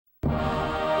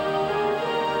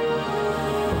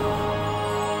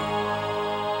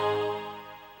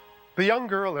The young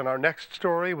girl in our next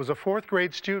story was a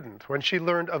fourth-grade student when she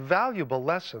learned a valuable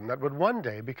lesson that would one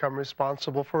day become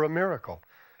responsible for a miracle.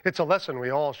 It's a lesson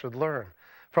we all should learn.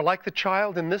 For like the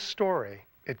child in this story,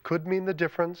 it could mean the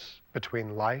difference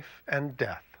between life and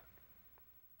death.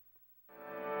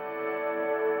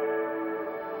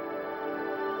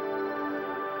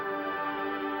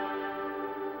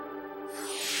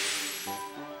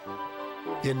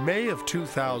 In May of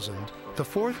 2000, the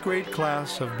fourth-grade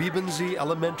class of Peeples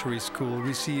Elementary School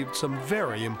received some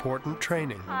very important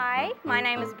training. Hi, my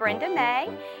name is Brenda May,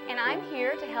 and I'm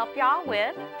here to help y'all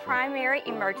with Primary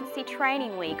Emergency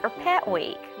Training Week, or PET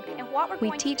Week. And what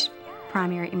we teach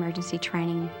primary emergency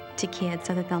training to kids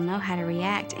so that they'll know how to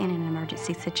react in an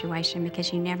emergency situation,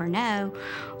 because you never know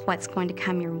what's going to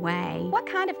come your way. What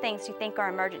kind of things do you think are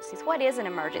emergencies? What is an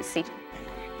emergency?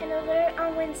 An alert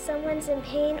on when someone's in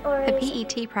pain or... The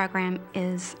PET program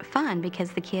is fun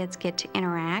because the kids get to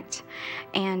interact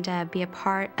and be a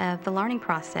part of the learning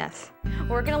process.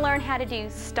 We're going to learn how to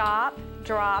do stop,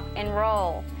 drop, and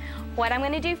roll. What I'm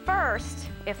going to do first,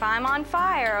 if I'm on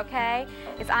fire, okay,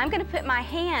 is I'm going to put my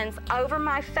hands over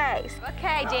my face.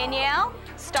 Okay, Danielle,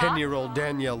 stop. 10-year-old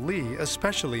Danielle Lee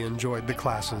especially enjoyed the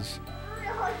classes.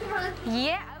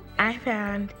 Yeah. I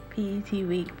found PET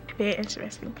Week very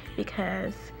interesting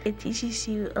because it teaches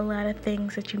you a lot of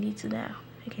things that you need to know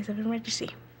in case of an emergency.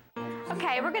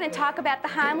 Okay, we're going to talk about the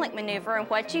Heimlich maneuver and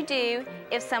what you do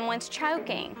if someone's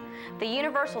choking. The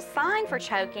universal sign for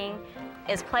choking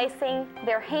is placing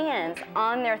their hands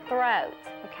on their throat,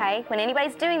 okay? When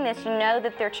anybody's doing this, you know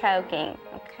that they're choking,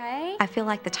 okay? I feel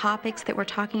like the topics that we're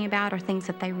talking about are things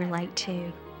that they relate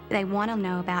to. They want to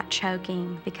know about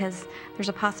choking because there's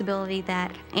a possibility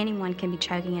that anyone can be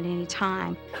choking at any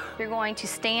time. You're going to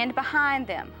stand behind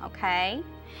them, okay?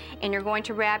 And you're going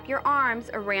to wrap your arms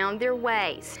around their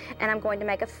waist. And I'm going to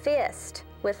make a fist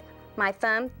with my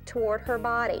thumb toward her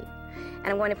body. And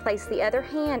I'm going to place the other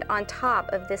hand on top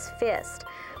of this fist.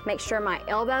 Make sure my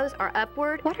elbows are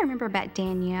upward. What I remember about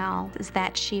Danielle is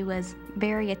that she was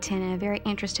very attentive, very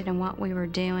interested in what we were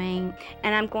doing.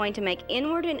 And I'm going to make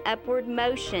inward and upward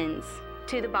motions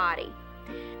to the body.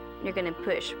 You're going to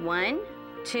push 1,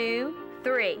 2,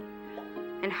 3.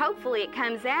 And hopefully it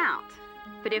comes out.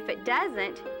 But if it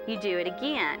doesn't, you do it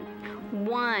again.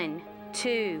 1,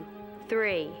 2,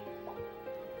 3.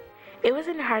 It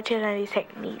wasn't hard to learn these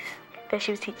techniques that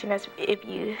she was teaching us if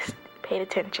you paid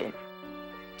attention.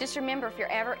 Just remember, if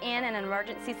you're ever in an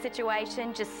emergency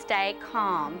situation, just stay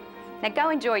calm. Now go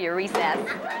enjoy your recess.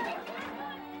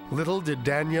 Little did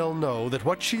Danielle know that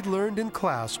what she'd learned in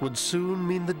class would soon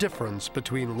mean the difference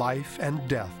between life and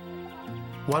death.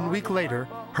 1 week later,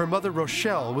 her mother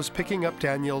Rochelle was picking up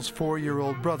Danielle's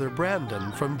 4-year-old brother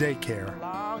Brandon from daycare.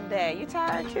 Long day. You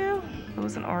tired too? It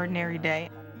was an ordinary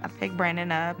day. I picked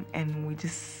Brandon up and we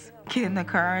just get in the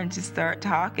car and just start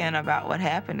talking about what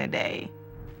happened today.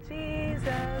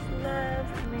 Jesus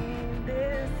loves me,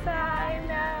 this I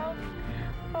know.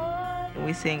 Oh.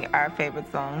 We sing our favorite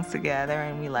songs together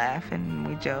and we laugh and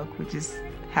we joke. We just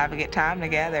have a good time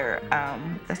together.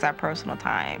 That's our personal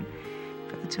time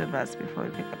for the two of us before we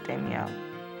pick up Danielle.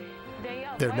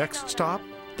 Their next stop,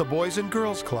 the Boys and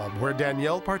Girls Club, where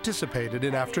Danielle participated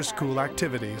in after-school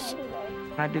activities.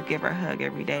 I do give her a hug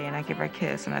every day and I give her a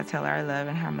kiss and I tell her I love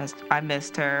and how much I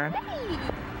missed her.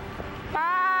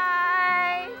 Bye!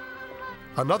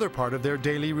 Another part of their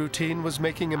daily routine was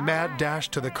making a mad dash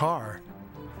to the car.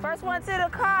 First one to the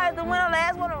car is the winner,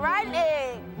 last one to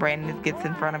riveting. Brandon gets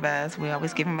in front of us. We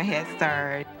always give him a head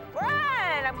start.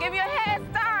 Run! I'm giving you a head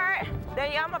start.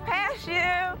 Then I'm gonna pass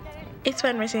you. It's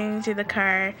fun racing to the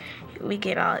car. We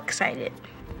get all excited.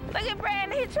 Look at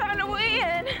Brandon, he's trying to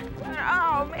win.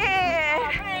 Oh,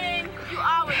 man. You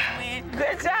always win.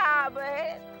 Good job,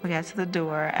 bud. We got to the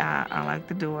door. I unlocked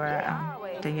the door.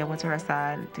 Danielle went to her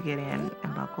side to get in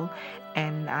and buckle.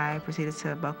 And I proceeded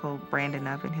to buckle Brandon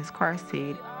up in his car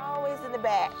seat. Always in the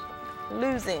back,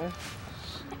 losing.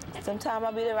 Sometimes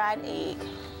I'll be the right egg.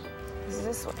 This is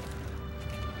this way.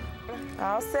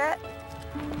 All set?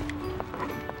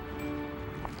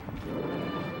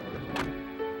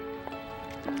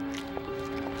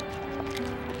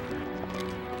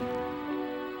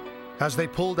 As they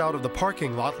pulled out of the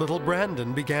parking lot, little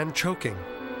Brandon began choking.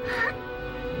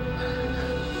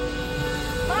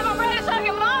 Mama, Brandon's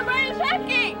choking! Mama, Brandon's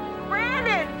choking!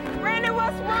 Brandon,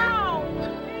 what's wrong?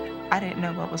 I didn't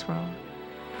know what was wrong,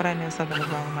 but I knew something was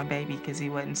wrong with my baby because he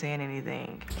wasn't saying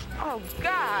anything. Oh,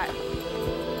 God.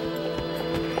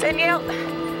 Danielle,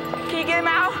 can you get him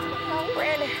out? Oh,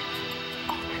 Brandon.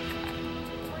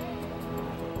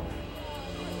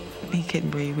 He couldn't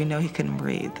breathe. We know he couldn't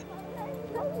breathe.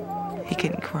 He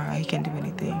couldn't cry, he couldn't do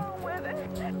anything.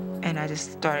 And I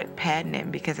just started patting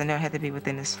him because I know it had to be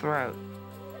within his throat.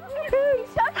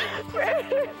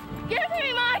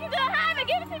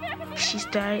 She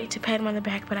started to pat him on the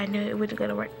back, but I knew it wasn't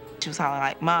gonna work. She was hollering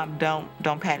like, "Mom,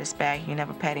 don't pat his back. You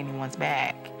never pat anyone's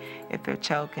back if they're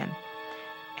choking."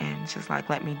 And she's like,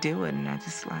 "Let me do it." And I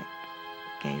just like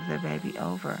gave the baby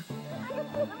over.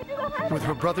 With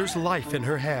her brother's life in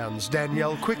her hands,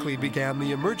 Danielle quickly began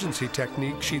the emergency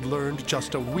technique she'd learned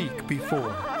just a week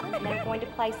before. And I'm going to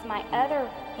place my other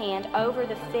hand over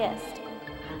the fist.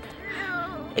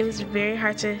 It was very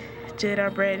hard to do it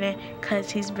on Brandon because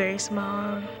he's very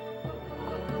small.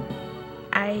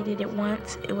 I did it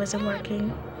once, it wasn't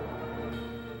working.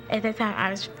 At that time,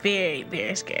 I was very,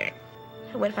 very scared.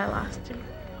 What if I lost him?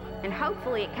 And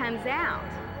hopefully it comes out.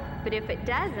 But if it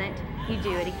doesn't, you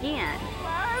do it again.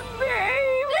 My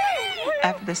baby!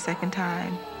 After the second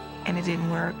time, and it didn't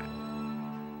work,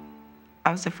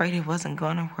 I was afraid it wasn't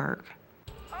gonna work.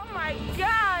 Oh my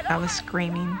God! I was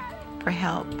screaming for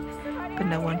help, but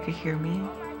no one could hear me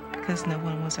because no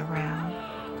one was around.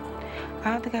 I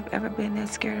don't think I've ever been that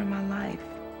scared in my life.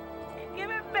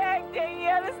 Give it back,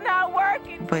 Danielle, it's not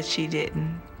working. But she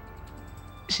didn't.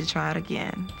 She tried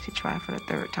again. She tried for the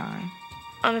third time.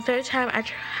 On the third time, I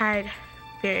tried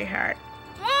very hard.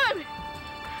 1,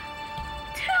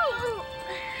 2,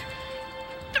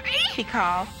 3. She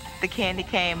coughed, the candy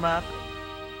came up,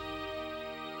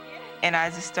 and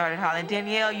I just started hollering,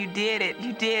 "Danielle, you did it,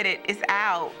 it's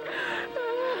out."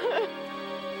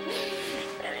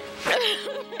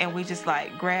 And we just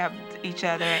like grabbed each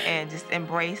other and just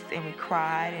embraced, and we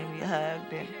cried and we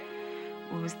hugged, and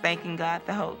we was thanking God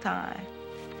the whole time.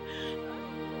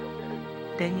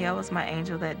 Danielle was my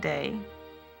angel that day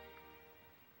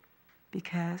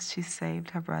because she saved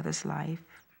her brother's life.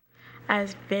 I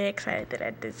was very excited that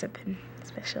I did something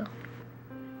special.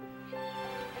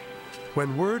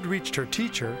 When word reached her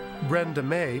teacher, Brenda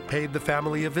May paid the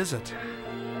family a visit.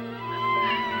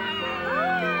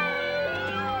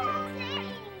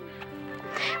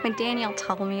 When Danielle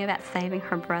told me about saving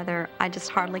her brother, I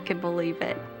just hardly could believe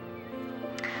it.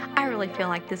 I really feel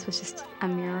like this was just a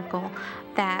miracle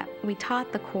that we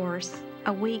taught the course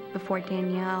a week before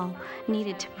Danielle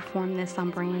needed to perform this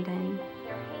on Brandon.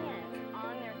 Their hands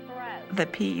on their throats. The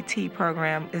PET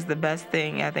program is the best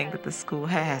thing I think that the school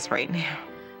has right now.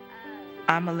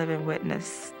 I'm a living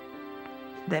witness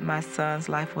that my son's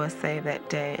life was saved that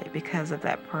day because of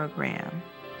that program.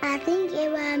 I think it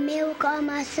was a miracle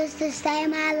my sister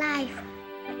saved my life.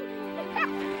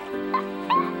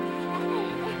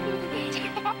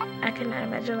 I could not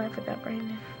imagine life without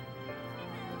Brandon.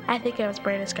 I think I was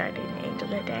Brandon's guardian angel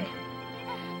that day.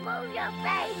 Move your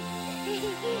face.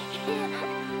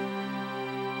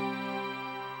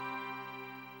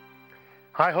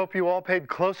 I hope you all paid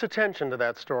close attention to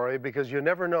that story because you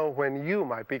never know when you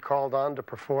might be called on to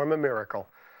perform a miracle.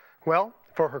 Well,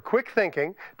 for her quick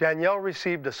thinking, Danielle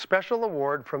received a special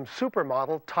award from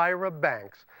supermodel Tyra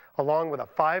Banks, along with a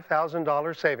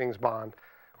 $5,000 savings bond.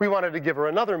 We wanted to give her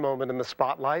another moment in the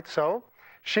spotlight, so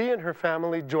she and her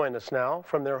family join us now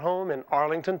from their home in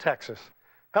Arlington, Texas.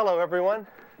 Hello, everyone.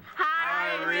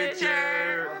 Hi,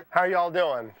 Richard. How are y'all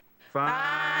doing?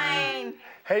 Fine.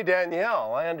 Hey,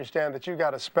 Danielle, I understand that you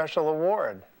got a special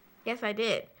award. Yes, I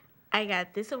did. I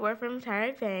got this award from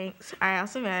Tyra Banks. I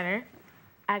also matter.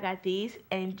 I got these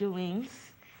angel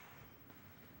wings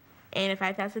and a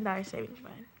 $5,000 savings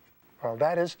bond. Well,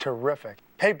 that is terrific.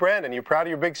 Hey, Brandon, you proud of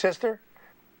your big sister?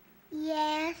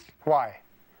 Yes, Why?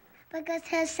 because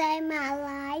she saved my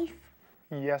life.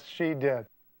 Yes, she did.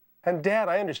 And Dad,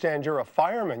 I understand you're a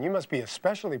fireman. You must be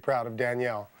especially proud of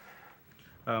Danielle.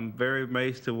 I'm very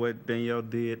amazed to what Danielle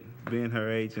did, being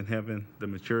her age and having the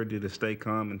maturity to stay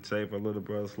calm and save her little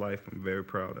brother's life. I'm very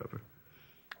proud of her.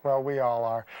 Well, we all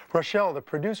are. Rochelle, the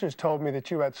producers told me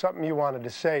that you had something you wanted to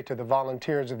say to the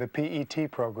volunteers of the PET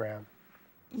program.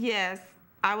 Yes,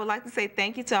 I would like to say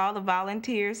thank you to all the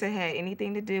volunteers that had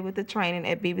anything to do with the training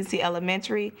at BBC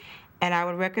Elementary, and I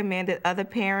would recommend that other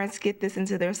parents get this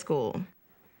into their school.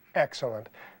 Excellent.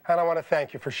 And I want to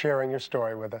thank you for sharing your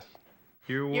story with us.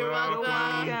 You're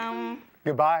welcome.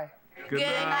 Goodbye.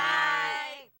 Goodbye.